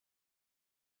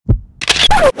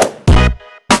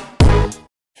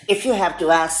If you have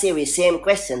to ask Siri same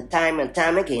question time and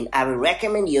time again, I will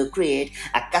recommend you create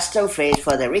a custom phrase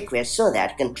for the request so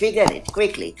that you can trigger it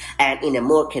quickly and in a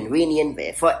more convenient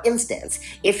way. For instance,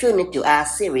 if you need to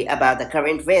ask Siri about the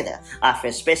current weather of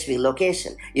a specific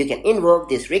location, you can invoke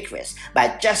this request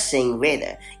by just saying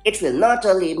weather. It will not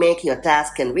only make your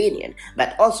task convenient,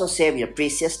 but also save your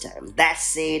precious time. That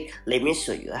said, let me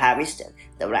show you how it's done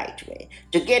the right way.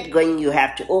 To get going, you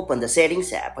have to open the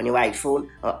Settings app on your iPhone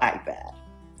or iPad.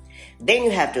 Then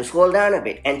you have to scroll down a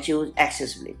bit and choose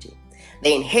Accessibility.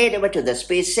 Then head over to the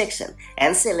Speech section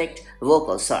and select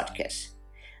Vocal Shortcuts.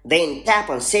 Then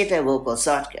tap on Set a Vocal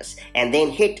Shortcuts and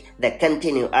then hit the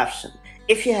Continue option.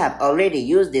 If you have already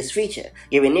used this feature,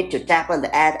 you will need to tap on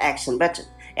the Add Action button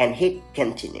and hit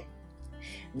Continue.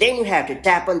 Then you have to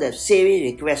tap on the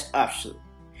Siri Request option.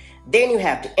 Then you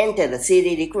have to enter the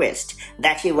Siri request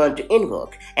that you want to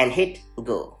invoke and hit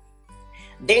Go.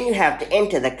 Then you have to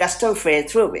enter the custom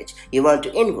phrase through which you want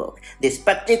to invoke this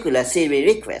particular Siri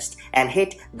request and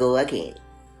hit Go again.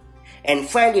 And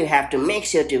finally, you have to make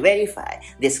sure to verify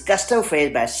this custom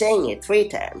phrase by saying it 3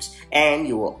 times and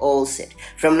you are all set.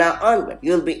 From now onward,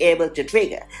 you'll be able to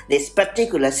trigger this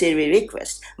particular Siri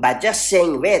request by just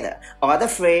saying weather or the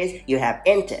phrase you have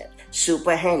entered.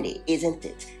 Super handy, isn't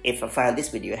it? If you found this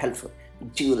video helpful,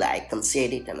 do like and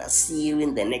share it, and I'll see you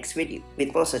in the next video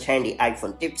with more such handy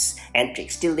iPhone tips and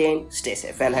tricks. Till then, stay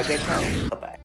safe and have a great time. Bye-bye.